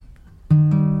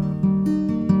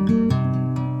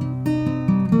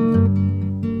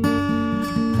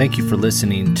Thank you for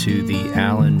listening to the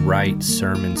Alan Wright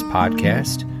Sermons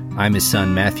podcast. I'm his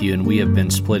son Matthew, and we have been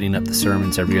splitting up the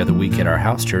sermons every other week at our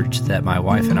house church that my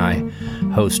wife and I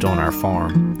host on our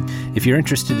farm. If you're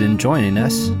interested in joining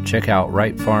us, check out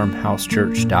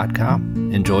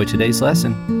wrightfarmhousechurch.com. Enjoy today's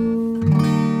lesson.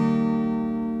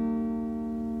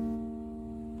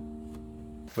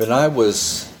 When I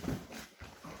was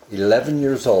 11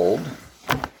 years old,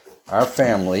 our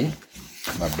family,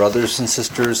 my brothers and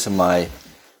sisters and my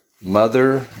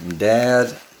mother and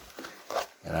dad,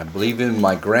 and I believe even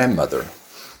my grandmother,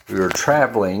 we were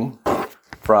traveling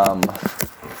from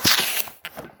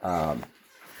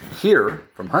here,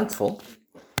 from Huntsville,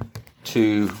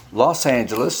 to Los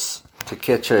Angeles to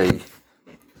catch a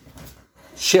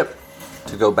ship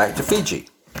to go back to Fiji.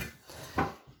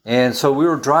 And so we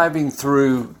were driving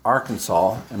through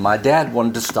Arkansas, and my dad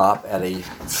wanted to stop at a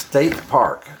state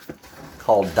park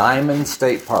called Diamond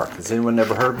State Park. Has anyone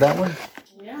ever heard of that one?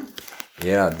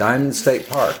 Yeah, Diamond State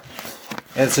Park.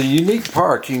 And it's a unique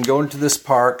park. You can go into this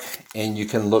park and you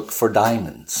can look for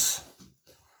diamonds.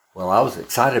 Well, I was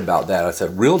excited about that. I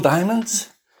said, real diamonds?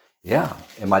 Yeah.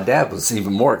 And my dad was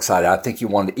even more excited. I think he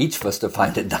wanted each of us to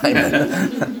find a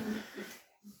diamond.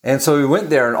 And so we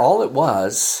went there, and all it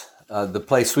was, the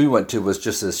place we went to was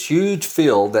just this huge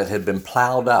field that had been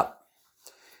plowed up.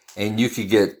 And you could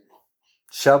get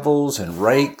shovels and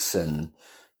rakes and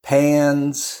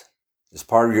pans as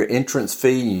part of your entrance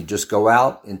fee. You just go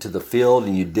out into the field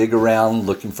and you dig around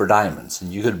looking for diamonds.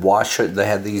 And you could wash it. They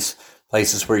had these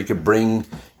places where you could bring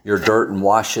your dirt and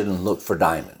wash it and look for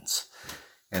diamonds.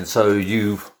 And so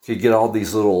you could get all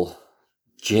these little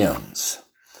gems.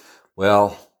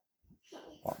 Well,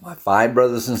 my 5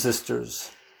 brothers and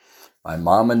sisters, my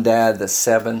mom and dad, that's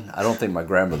 7. I don't think my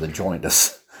grandmother joined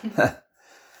us.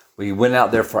 We went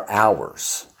out there for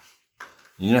hours.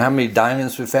 You know how many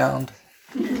diamonds we found?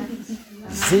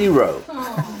 0.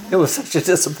 It was such a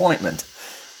disappointment.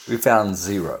 We found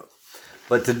 0.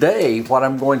 But today, what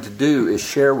I'm going to do is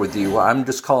share with you, I'm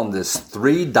just calling this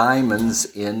 3 diamonds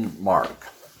in Mark.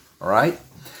 All right?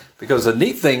 Because the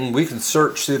neat thing, we can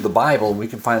search through the Bible and we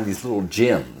can find these little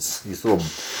gems, these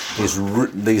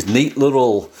neat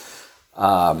little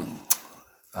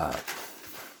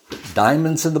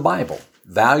diamonds in the Bible,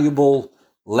 valuable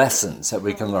lessons that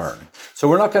we can learn. So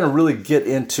we're not going to really get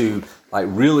into,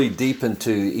 really deep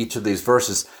into each of these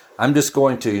verses. I'm just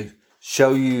going to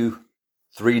show you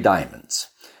 3 diamonds.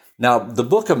 Now, the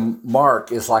book of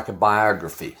Mark is like a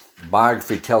biography.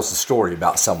 Biography tells a story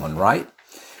about someone, right?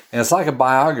 And it's like a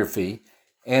biography.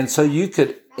 And so you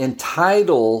could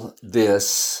entitle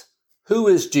this, Who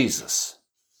is Jesus?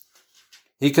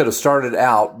 He could have started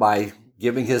out by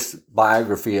giving his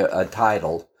biography a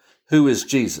title, Who is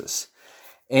Jesus?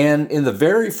 And in the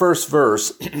very first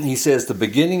verse, he says, the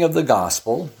beginning of the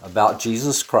gospel about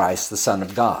Jesus Christ, the Son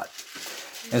of God.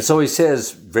 And so he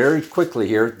says very quickly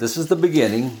here, this is the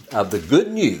beginning of the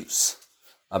good news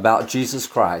about Jesus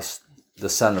Christ, the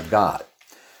Son of God.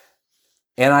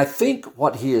 And I think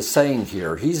what he is saying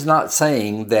here, he's not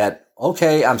saying that,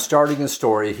 okay, I'm starting a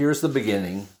story, here's the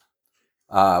beginning,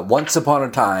 once upon a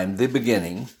time, the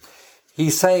beginning.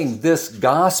 He's saying this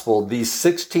gospel, these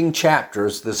 16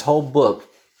 chapters, this whole book,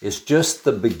 is just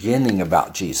the beginning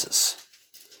about Jesus.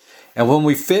 And when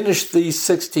we finish these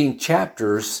 16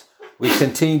 chapters, we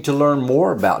continue to learn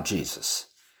more about Jesus.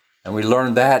 And we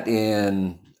learn that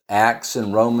in Acts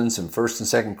and Romans and 1st and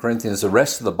 2nd Corinthians. The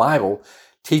rest of the Bible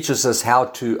teaches us how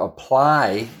to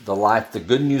apply the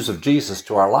good news of Jesus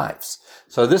to our lives.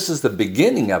 So this is the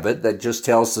beginning of it that just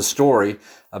tells the story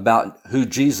about who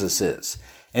Jesus is.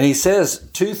 And he says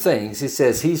 2 things. He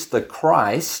says he's the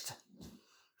Christ,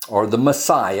 or the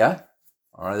Messiah.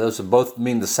 All right, those both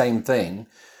mean the same thing,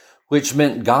 which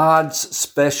meant God's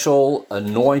special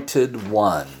anointed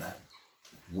one,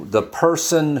 the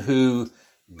person who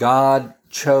God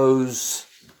chose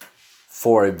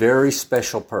for a very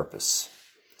special purpose.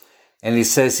 And he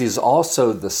says he's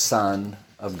also the Son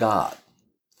of God.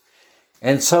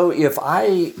 And so if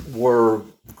I were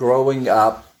growing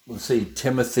up, let's see,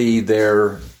 Timothy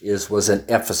was in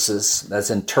Ephesus, that's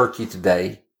in Turkey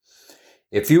today.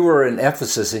 If you were in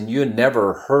Ephesus and you had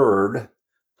never heard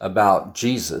about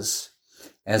Jesus,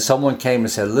 and someone came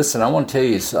and said, listen, I want to tell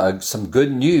you some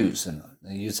good news. And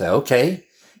you say, okay.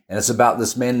 And it's about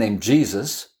this man named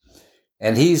Jesus.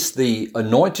 And he's the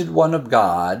anointed one of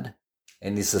God,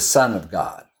 and he's the Son of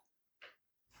God.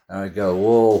 And I go,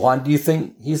 well, why do you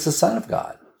think he's the Son of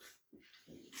God?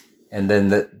 And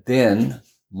then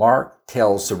Mark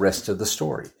tells the rest of the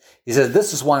story. He says,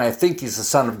 this is why I think he's the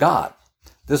Son of God.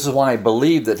 This is why I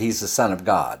believe that he's the Son of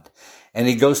God. And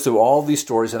he goes through all these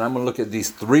stories, and I'm going to look at these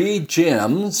 3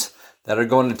 gems that are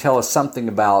going to tell us something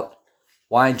about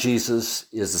why Jesus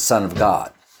is the Son of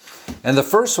God. And the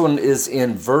first one is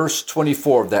in verse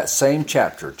 24 of that same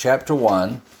chapter, chapter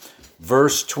 1,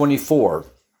 verse 24.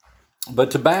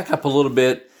 But to back up a little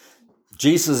bit,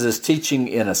 Jesus is teaching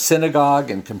in a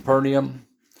synagogue in Capernaum.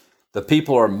 The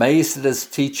people are amazed at his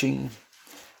teaching.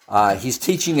 He's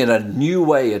teaching in a new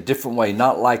way, a different way,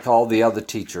 not like all the other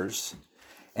teachers.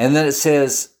 And then it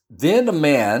says, then a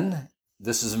man,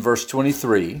 this is in verse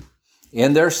 23,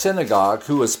 in their synagogue,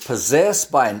 who was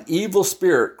possessed by an evil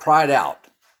spirit, cried out,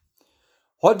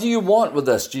 "What do you want with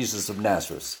us, Jesus of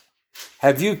Nazareth?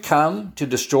 Have you come to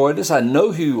destroy us? I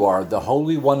know who you are, the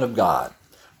Holy One of God."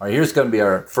 All right, here's going to be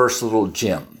our first little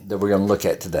gem that we're going to look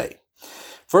at today.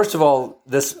 First of all,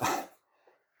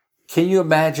 can you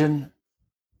imagine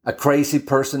a crazy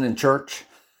person in church?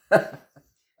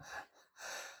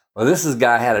 Well, this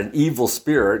guy had an evil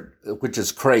spirit, which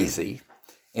is crazy,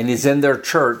 and he's in their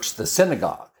church, the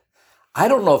synagogue. I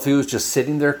don't know if he was just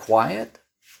sitting there quiet.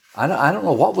 I don't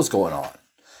know what was going on.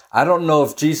 I don't know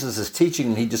if Jesus is teaching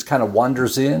and he just kind of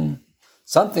wanders in.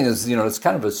 Something is, it's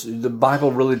kind of the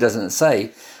Bible really doesn't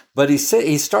say. But he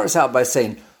starts out by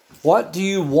saying, "What do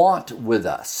you want with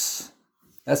us?"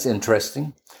 That's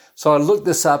interesting. So I looked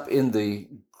this up in the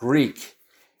Greek,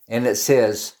 and it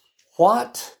says,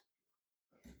 "What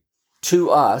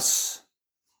to us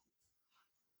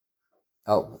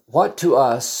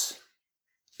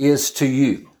is to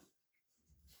you."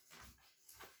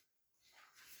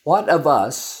 What of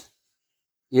us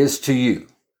is to you?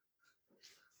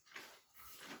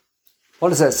 What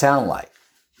does that sound like?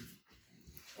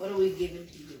 What are we giving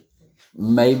to you?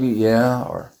 Maybe, yeah,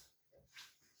 or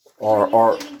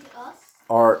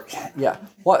yeah.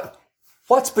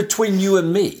 What's between you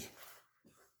and me?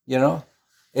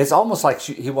 It's almost like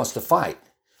he wants to fight.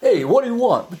 Hey, what do you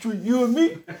want between you and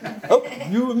me? Oh,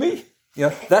 you and me?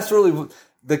 That's really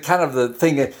the kind of the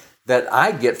thing that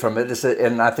I get from it is that,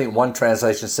 and I think one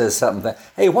translation says something that,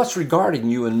 hey, what's regarding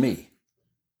you and me?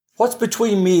 What's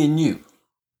between me and you?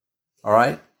 All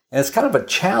right? And it's kind of a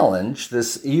challenge.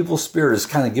 This evil spirit is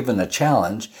kind of given a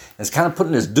challenge. And it's kind of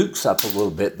putting his dukes up a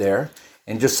little bit there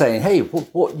and just saying, hey,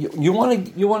 you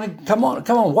want to, come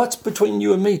on, what's between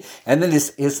you and me? And then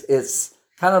it's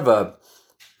kind of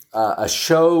a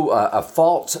show, a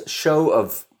false show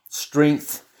of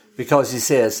strength, because he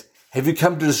says, "Have you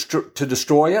come to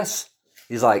destroy us?"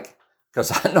 He's like,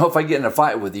 because I know if I get in a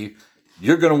fight with you,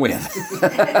 you're going to win.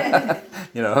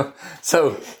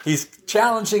 So he's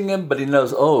challenging him, but he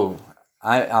knows,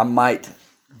 I might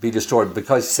be destroyed,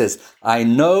 because he says, "I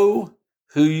know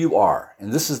who you are."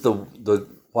 And this is the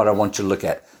what I want you to look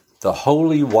at. The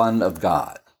Holy One of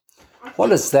God.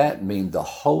 What does that mean? The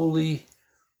Holy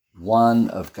One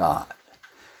of God.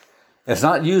 It's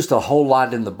not used a whole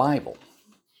lot in the Bible.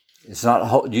 It's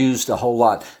not used a whole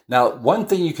lot. Now, one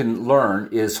thing you can learn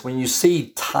is when you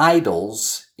see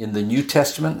titles in the New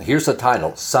Testament, here's a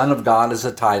title. Son of God is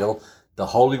a title. The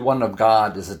Holy One of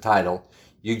God is a title.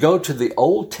 You go to the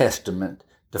Old Testament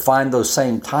to find those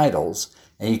same titles,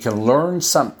 and you can learn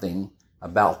something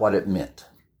about what it meant.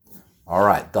 All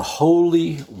right, the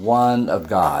Holy One of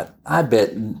God. I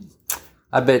bet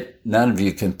none of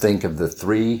you can think of the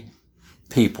three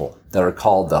people that are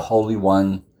called the Holy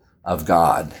One of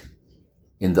God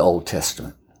in the Old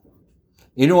Testament.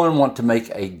 Anyone want to make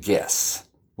a guess?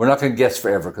 We're not going to guess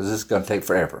forever, because this is going to take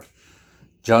forever.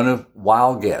 Jonah,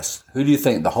 wild guess. Who do you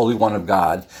think, the Holy One of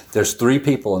God? There's three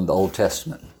people in the Old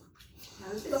Testament.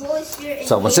 The Holy Spirit.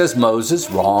 Someone says Moses.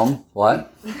 Wrong.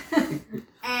 What?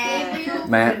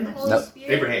 Matt? No.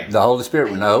 Abraham. The Holy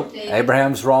Spirit. No.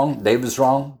 Abraham's wrong. David's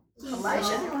wrong.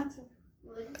 Elijah.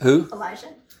 Who? Elijah.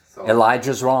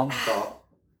 Elijah's wrong. Saul.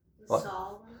 What?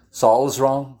 Saul is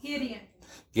wrong.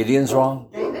 Gideon's wrong.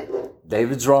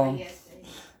 David's wrong.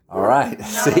 All right.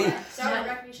 See?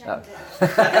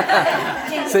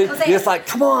 See, it's like,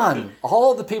 come on,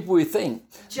 all the people we think.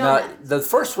 Now, the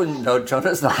first one, no,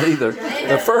 Jonah's not either.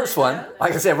 The first one,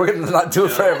 like I said, we're going to not do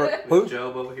it forever. Who?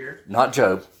 Job over here. Not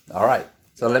Job. All right.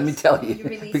 So let me tell you,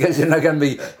 because you're not going to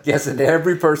be guessing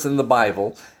every person in the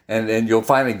Bible, and you'll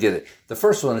finally get it. The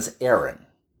first one is Aaron.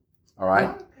 All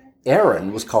right.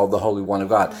 Aaron was called the Holy One of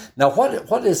God. Now,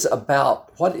 what is it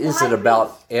about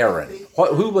Aaron?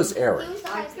 Who was Aaron?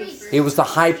 He was the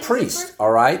high priest, all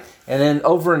right? And then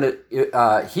over in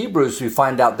Hebrews, we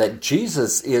find out that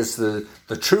Jesus is the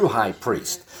true high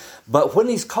priest. But when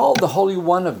he's called the Holy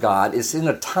One of God, it's in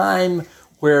a time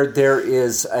where there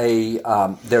is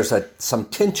some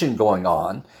tension going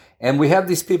on. And we have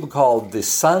these people called the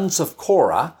sons of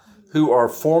Korah who are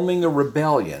forming a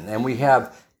rebellion. And we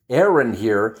have Aaron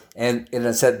here, and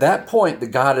it's at that point that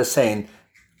God is saying,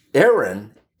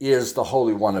 Aaron is the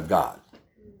Holy One of God,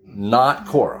 not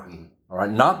Korah. All right,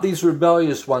 not these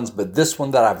rebellious ones, but this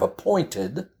one that I've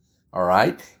appointed, all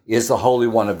right, is the Holy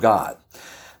One of God.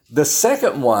 The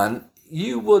second one,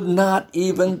 you would not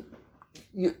even,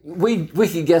 we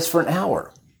could guess for an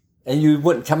hour, and you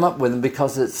wouldn't come up with him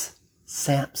because it's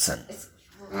Samson.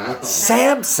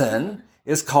 Samson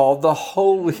is called the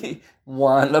Holy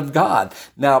One of God.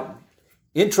 Now,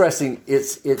 interesting,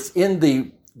 it's in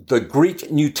the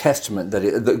Greek New Testament,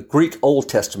 the Greek Old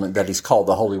Testament, that he's called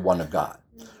the Holy One of God.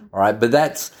 All right, but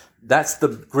that's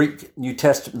the Greek New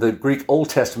Testament, the Greek Old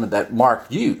Testament that Mark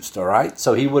used. All right,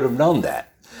 so he would have known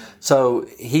that. So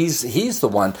he's the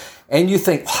one, and you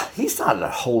think, he's not a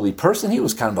holy person. He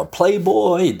was kind of a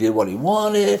playboy. He did what he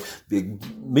wanted. Big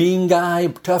mean guy,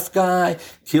 tough guy,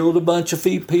 killed a bunch of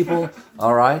people.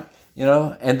 All right,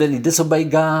 and then he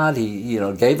disobeyed God. He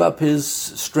gave up his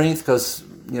strength because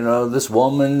this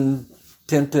woman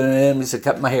tempted him. He said,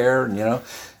 cut my hair, and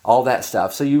all that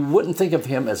stuff. So you wouldn't think of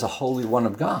him as a Holy One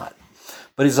of God.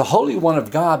 But he's a Holy One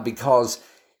of God because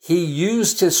he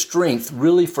used his strength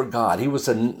really for God. He was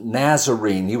a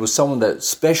Nazarene. He was someone that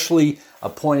specially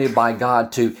appointed by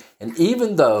God to, and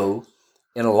even though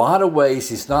in a lot of ways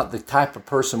he's not the type of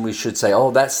person we should say,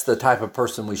 that's the type of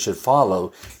person we should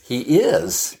follow, he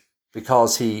is,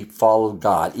 because he followed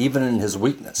God, even in his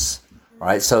weakness.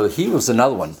 Right? So he was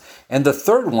another one. And the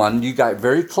third one, you got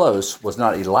very close, was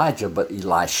not Elijah, but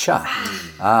Elisha.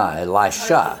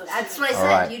 Elisha. That's what I said.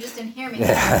 Right. You just didn't hear me.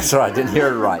 Yeah, that's right. I didn't hear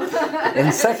it right.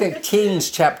 In 2 Kings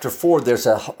chapter 4, there's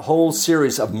a whole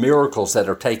series of miracles that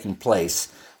are taking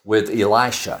place with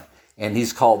Elisha. And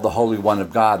he's called the Holy One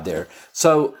of God there.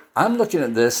 So I'm looking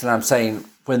at this and I'm saying,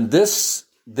 when this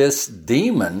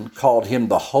demon called him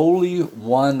the Holy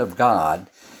One of God,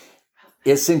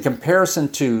 it's in comparison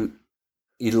to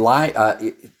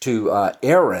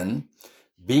Aaron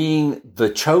being the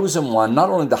chosen one, not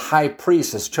only the high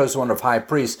priest, as chosen one of high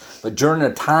priests, but during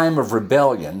a time of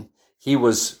rebellion, he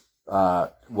was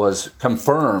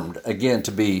confirmed again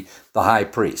to be the high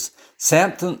priest.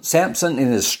 Samson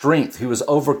in his strength, he was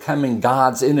overcoming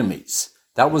God's enemies.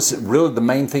 That was really the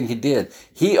main thing he did.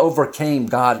 He overcame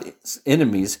God's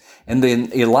enemies. And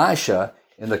then Elisha,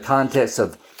 in the context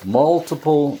of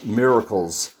multiple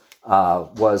miracles,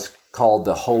 was called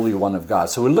the Holy One of God.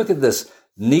 So we look at this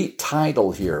neat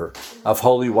title here of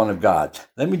Holy One of God.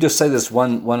 Let me just say this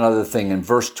one other thing. In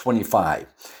verse 25,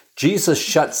 Jesus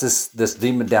shuts this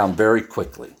demon down very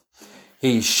quickly.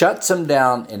 He shuts him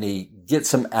down and he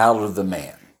gets him out of the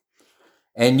man.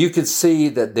 And you could see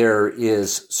that there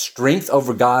is strength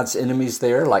over God's enemies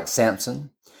there, like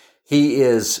Samson. He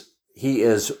is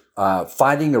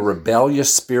fighting a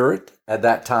rebellious spirit at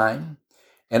that time.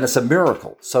 And it's a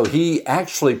miracle. So he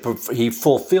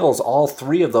fulfills all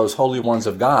three of those holy ones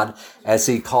of God as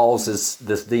he calls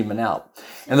this demon out.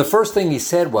 And the first thing he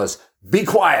said was, be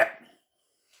quiet.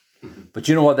 But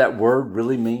you know what that word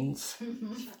really means?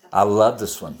 I love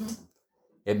this one.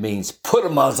 It means put a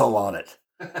muzzle on it.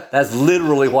 That's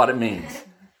literally what it means.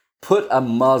 Put a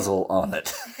muzzle on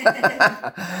it.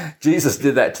 Jesus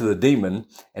did that to the demon,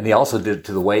 and he also did it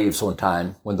to the waves one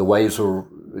time when the waves were,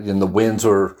 and the winds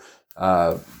were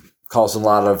causing a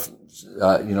lot of,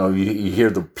 you hear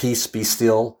the peace be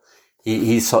still.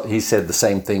 He said the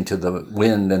same thing to the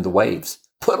wind and the waves.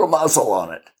 Put a muzzle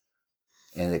on it.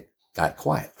 And it got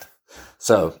quiet.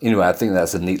 So anyway, I think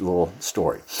that's a neat little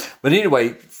story. But anyway,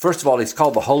 first of all, he's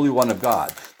called the Holy One of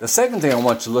God. The second thing I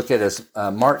want you to look at is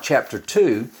Mark chapter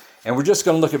 2. And we're just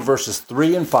going to look at verses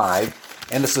 3 and 5.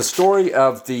 And it's the story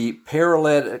of the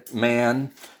paralytic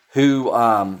man who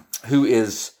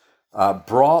is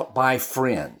brought by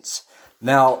friends.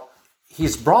 Now,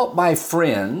 he's brought by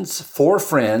four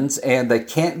friends, and they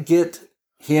can't get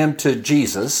him to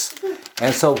Jesus.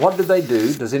 And so what do they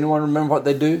do? Does anyone remember what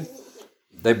they do?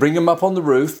 They bring him up on the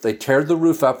roof, they tear the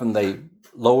roof up, and they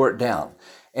lower it down.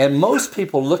 And most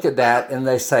people look at that and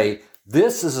they say,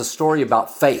 this is a story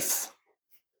about faith.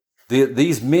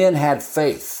 These men had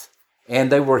faith,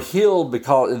 and they were healed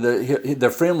because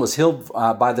their friend was healed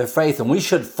by their faith, and we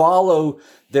should follow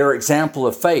their example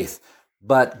of faith.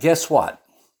 But guess what?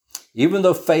 Even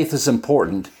though faith is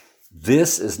important,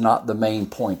 this is not the main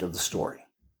point of the story.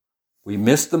 We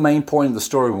miss the main point of the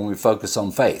story when we focus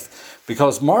on faith,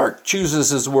 because Mark chooses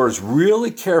his words really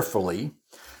carefully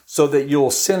so that you'll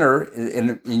center,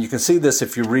 and you can see this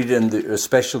if you read it in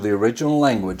especially the original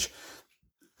language.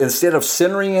 Instead of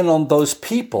centering in on those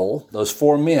people, those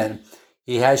four men,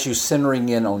 he has you centering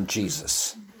in on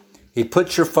Jesus. He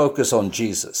puts your focus on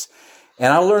Jesus.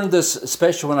 And I learned this,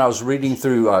 especially when I was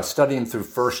studying through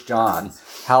 1 John,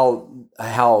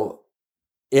 how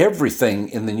everything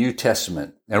in the New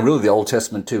Testament, and really the Old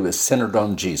Testament too, is centered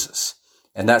on Jesus.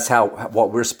 And that's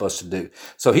what we're supposed to do.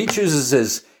 So he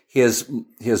chooses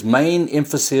his main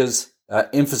emphasis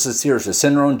here is to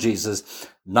center on Jesus,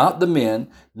 not the men,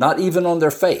 not even on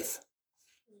their faith,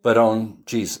 but on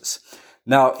Jesus.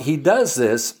 Now, he does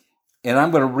this, and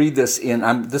I'm going to read this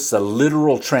this is a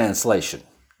literal translation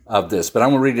of this, but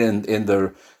I'm going to read it in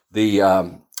the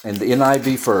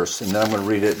NIV first, and then I'm going to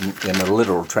read it in the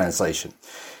literal translation.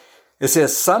 It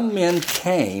says, "Some men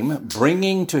came,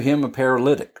 bringing to him a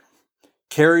paralytic,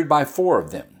 carried by 4 of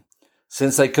them.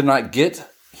 Since they could not get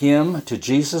him to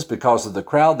Jesus because of the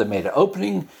crowd, they made an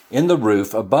opening in the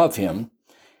roof above him,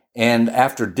 and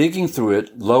after digging through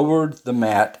it, lowered the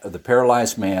mat of the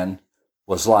paralyzed man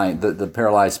was lying. The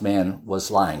paralyzed man was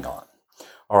lying on."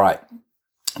 All right,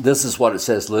 this is what it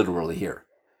says literally here.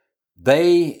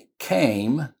 "They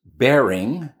came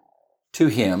bearing to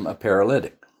him a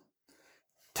paralytic,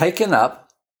 taken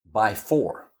up by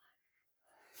 4,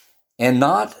 and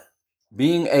not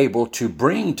being able to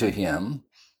bring to him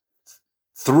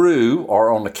through or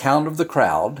on account of the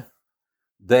crowd,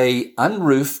 they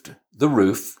unroofed the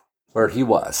roof where he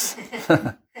was."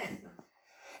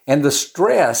 And the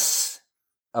stress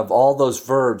of all those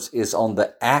verbs is on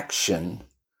the action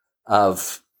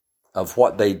of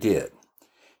what they did.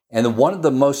 And one of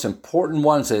the most important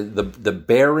ones is the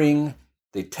bearing,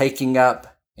 the taking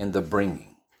up, and the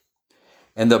bringing.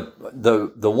 And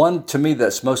the one to me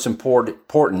that's most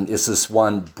important is this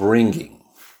one, bringing.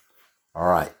 All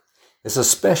right. It's a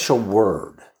special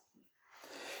word.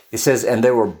 It says, "And they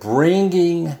were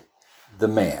bringing the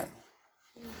man."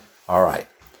 All right.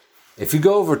 If you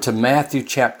go over to Matthew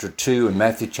chapter 2 and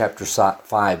Matthew chapter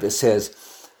 5, it says,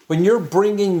 when you're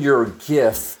bringing your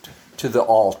gift to the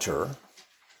altar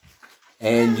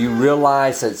and you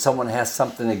realize that someone has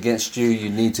something against you,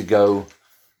 you need to go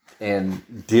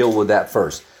and deal with that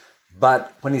first.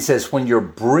 But when he says, when you're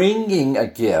bringing a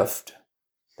gift,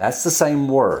 that's the same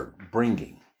word,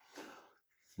 bringing.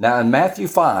 Now in Matthew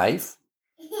 5,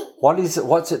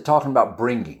 what's it talking about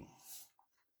bringing?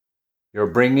 You're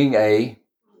bringing a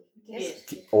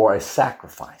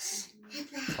sacrifice.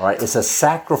 All right, it's a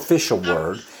sacrificial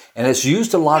word, and it's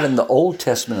used a lot in the Old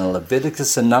Testament in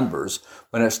Leviticus and Numbers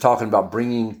when it's talking about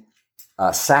bringing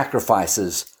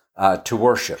sacrifices to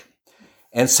worship.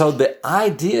 And so the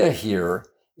idea here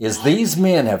is these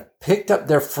men have picked up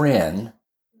their friend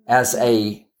as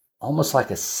almost like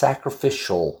a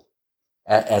sacrificial,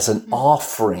 as an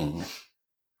offering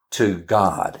to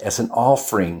God, as an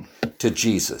offering to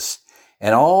Jesus.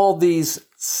 And all these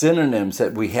synonyms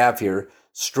that we have here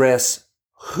stress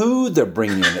who they're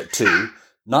bringing it to,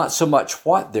 not so much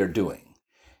what they're doing.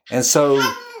 And so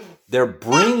they're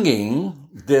bringing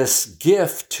this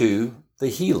gift to the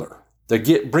healer.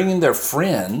 They're bringing their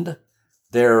friend,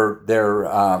 they're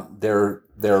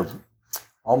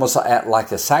almost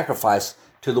like a sacrifice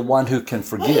to the one who can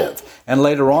forgive. And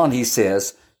later on he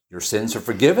says, your sins are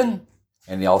forgiven.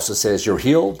 And he also says you're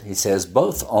healed. He says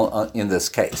both in this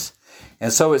case.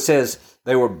 And so it says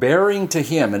they were bearing to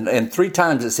him. And 3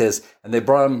 times it says, and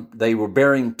they were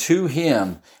bearing to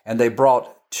him, and they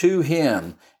brought to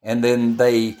him. And then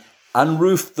they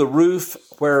unroofed the roof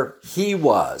where he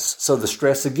was. So the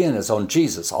stress again is on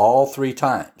Jesus all 3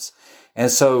 times. And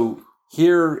so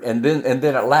here, and then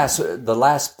at last, the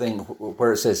last thing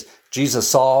where it says Jesus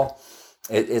saw,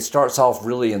 it starts off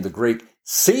really in the Greek,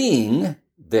 seeing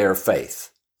their faith.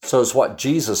 So it's what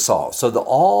Jesus saw. So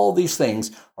all these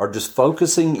things are just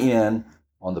focusing in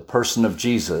on the person of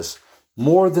Jesus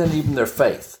more than even their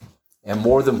faith and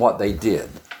more than what they did.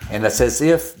 And it's as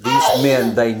if these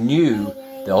men, they knew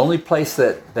the only place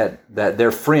that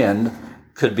their friend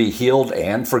could be healed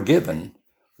and forgiven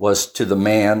was to the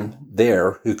man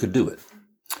there who could do it.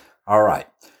 All right.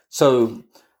 So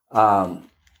let's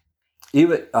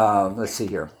see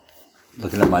here.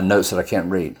 Looking at my notes that I can't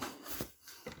read.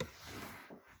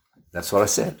 That's what I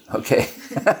said. Okay.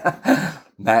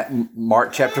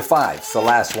 Mark chapter 5. It's the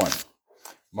last one.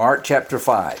 Mark chapter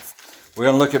 5. We're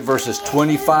going to look at verses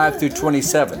 25 through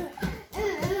 27.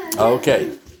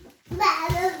 Okay.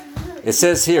 It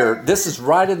says here, this is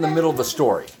right in the middle of the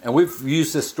story. And we've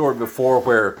used this story before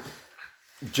where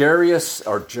Jairus,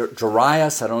 I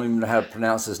don't even know how to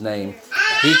pronounce his name.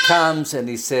 He comes and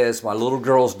he says, my little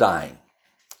girl's dying.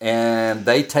 And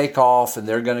they take off and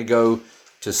they're going to go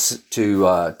to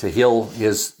heal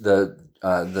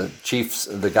the chiefs,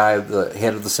 the guy, the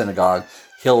head of the synagogue,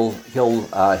 heal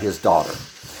his daughter.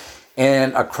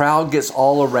 And a crowd gets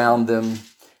all around them,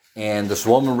 and this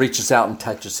woman reaches out and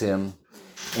touches him,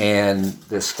 and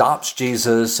this stops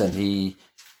Jesus, and he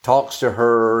talks to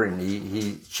her,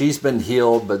 and she's been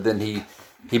healed, but then he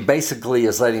he basically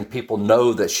is letting people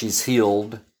know that she's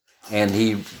healed, and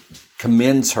he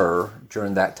commends her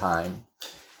during that time.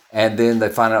 And then they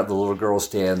find out the little girl's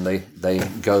dead, and they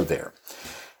go there.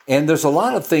 And there's a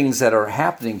lot of things that are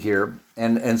happening here.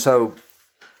 And so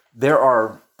there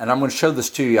are, and I'm going to show this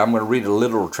to you. I'm going to read a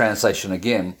literal translation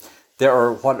again. There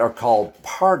are what are called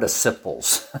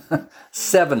participles,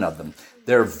 7 of them.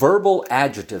 They're verbal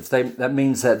adjectives. That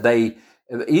means that the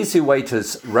easy way to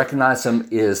recognize them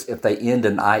is if they end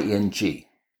in ing.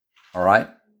 All right?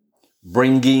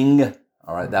 Bringing,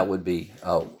 all right, that would be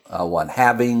one.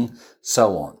 Having,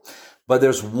 so on. But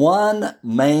there's one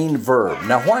main verb.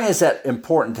 Now, why is that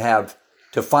important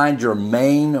to find your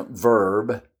main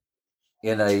verb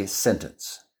in a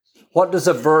sentence? What does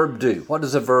a verb do? What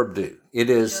does a verb do?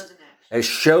 It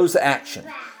shows action.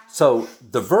 So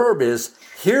the verb is,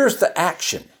 here's the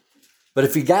action. But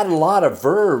if you got a lot of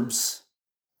verbs,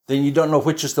 then you don't know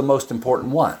which is the most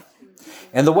important one.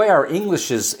 And the way our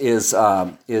English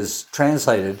is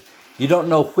translated, you don't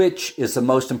know which is the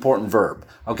most important verb.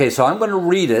 Okay, so I'm going to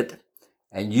read it,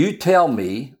 and you tell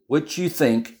me which you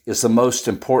think is the most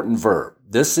important verb.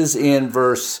 This is in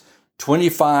verse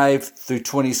 25 through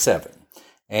 27.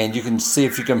 And you can see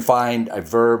if you can find a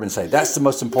verb and say, that's the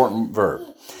most important verb.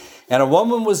 And a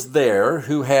woman was there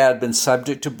who had been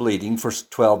subject to bleeding for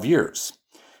 12 years.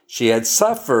 She had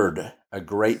suffered a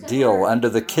great deal under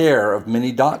the care of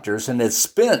many doctors and had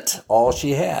spent all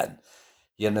she had.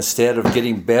 Yet instead of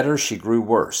getting better, she grew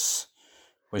worse.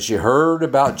 When she heard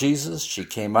about Jesus, she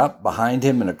came up behind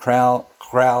him in a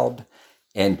crowd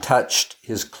and touched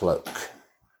his cloak.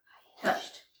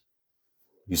 Touched.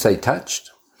 You say touched?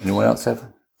 Anyone else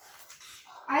have?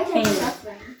 I did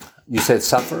suffering. You said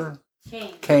suffer?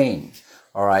 Cain.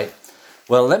 All right.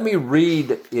 Well, let me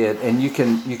read it, and you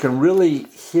can really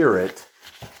hear it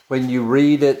when you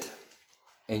read it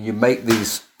and you make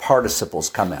these participles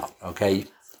come out, okay?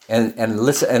 And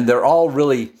listen, and they're all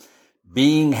really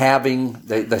being, having,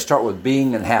 they start with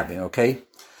being and having, okay?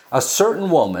 A certain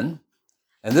woman,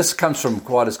 and this comes from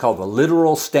what is called the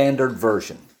literal standard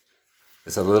version.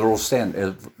 It's a literal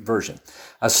standard version.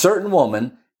 A certain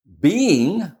woman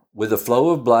being with a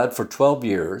flow of blood for 12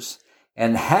 years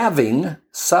and having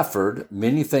suffered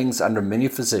many things under many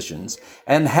physicians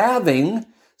and having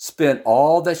spent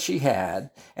all that she had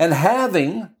and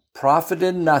having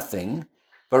profited nothing,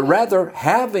 but rather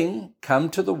having come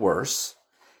to the worse,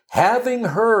 having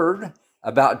heard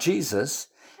about Jesus,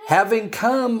 having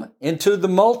come into the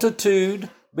multitude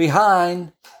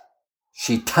behind,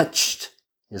 she touched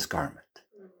his garment.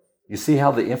 You see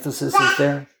how the emphasis is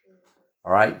there?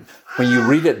 All right. When you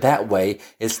read it that way,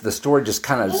 it's the story just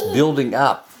kind of is building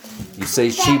up. You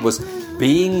see, she was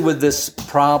being with this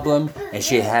problem, and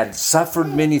she had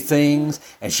suffered many things,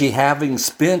 and she having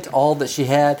spent all that she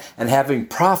had, and having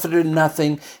profited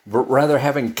nothing, but rather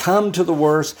having come to the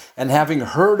worst, and having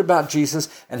heard about Jesus,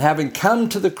 and having come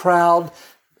to the crowd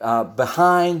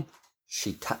behind,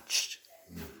 she touched.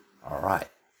 All right.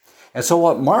 And so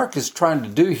what Mark is trying to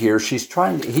do here, he's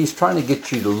trying to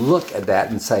get you to look at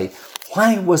that and say,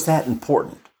 why was that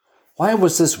important? Why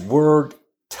was this word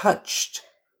touched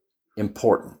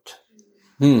important?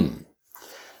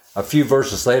 A few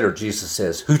verses later, Jesus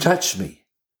says, who touched me?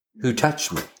 Who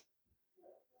touched me?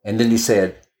 And then she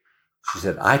said,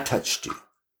 I touched you.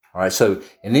 All right. So,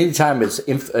 and anytime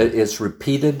it's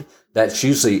repeated, that's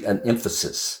usually an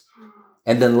emphasis.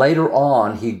 And then later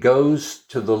on, he goes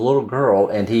to the little girl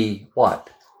and he, what?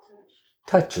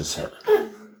 Touches her.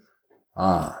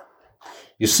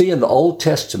 You see, in the Old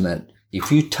Testament,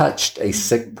 if you touched a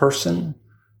sick person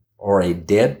or a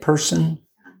dead person,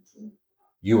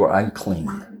 you were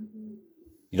unclean.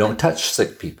 You don't touch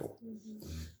sick people,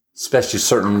 especially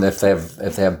certain if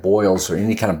they have boils or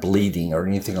any kind of bleeding or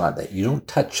anything like that. You don't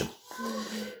touch them.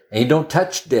 And you don't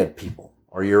touch dead people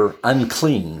or you're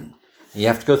unclean. You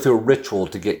have to go through a ritual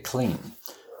to get clean.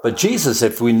 But Jesus,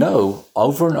 if we know,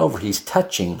 over and over, he's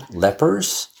touching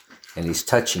lepers, and he's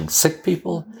touching sick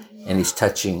people, and he's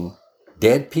touching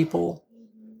dead people,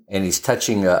 and he's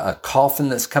touching a coffin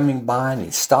that's coming by, and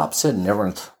he stops it, and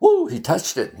everyone's, whoo, he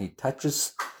touched it. And he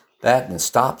touches that and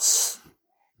stops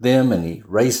them, and he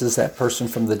raises that person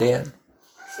from the dead.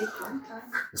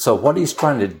 So what he's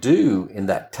trying to do in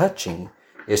that touching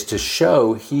is to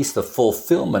show he's the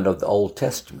fulfillment of the Old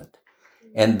Testament,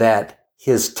 and that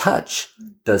his touch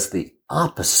does the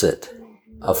opposite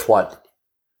of what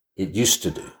it used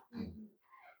to do.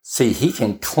 See, he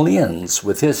can cleanse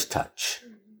with his touch,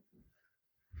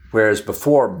 whereas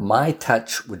before my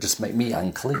touch would just make me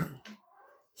unclean.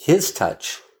 His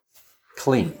touch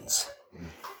cleans.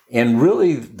 And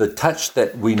really, the touch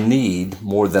that we need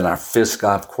more than our physical,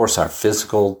 of course, our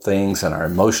physical things and our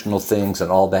emotional things and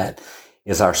all that,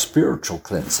 is our spiritual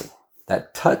cleansing.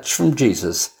 That touch from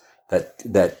Jesus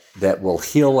that will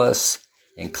heal us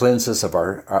and cleanse us of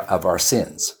our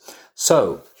sins.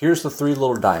 So here's the three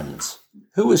little diamonds.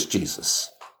 Who is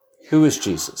Jesus? Who is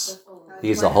Jesus?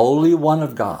 He's the Holy One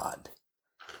of God.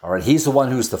 All right, he's the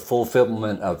one who's the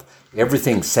fulfillment of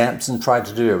everything Samson tried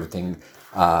to do, everything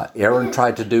Aaron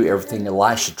tried to do, everything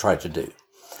Elisha tried to do.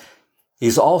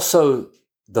 He's also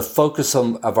the focus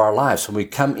of our lives. When we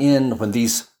come in, when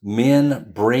these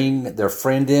men bring their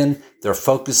friend in, they're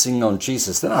focusing on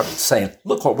Jesus. They're not saying,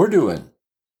 look what we're doing.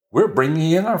 We're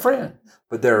bringing in our friend.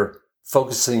 But they're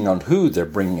focusing on who they're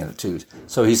bringing it to.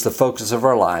 So he's the focus of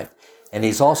our life. And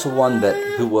he's also one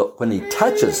who will, when he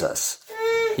touches us,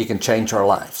 he can change our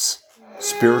lives.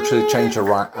 Spiritually change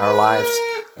our lives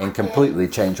and completely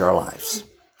change our lives.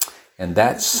 And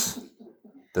that's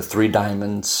the three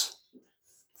diamonds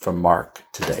from Mark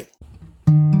today.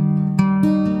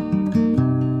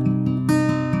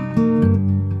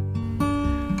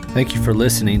 Thank you for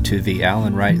listening to the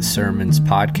Alan Wright Sermons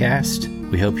podcast.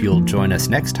 We hope you'll join us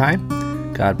next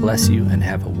time. God bless you and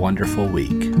have a wonderful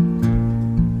week.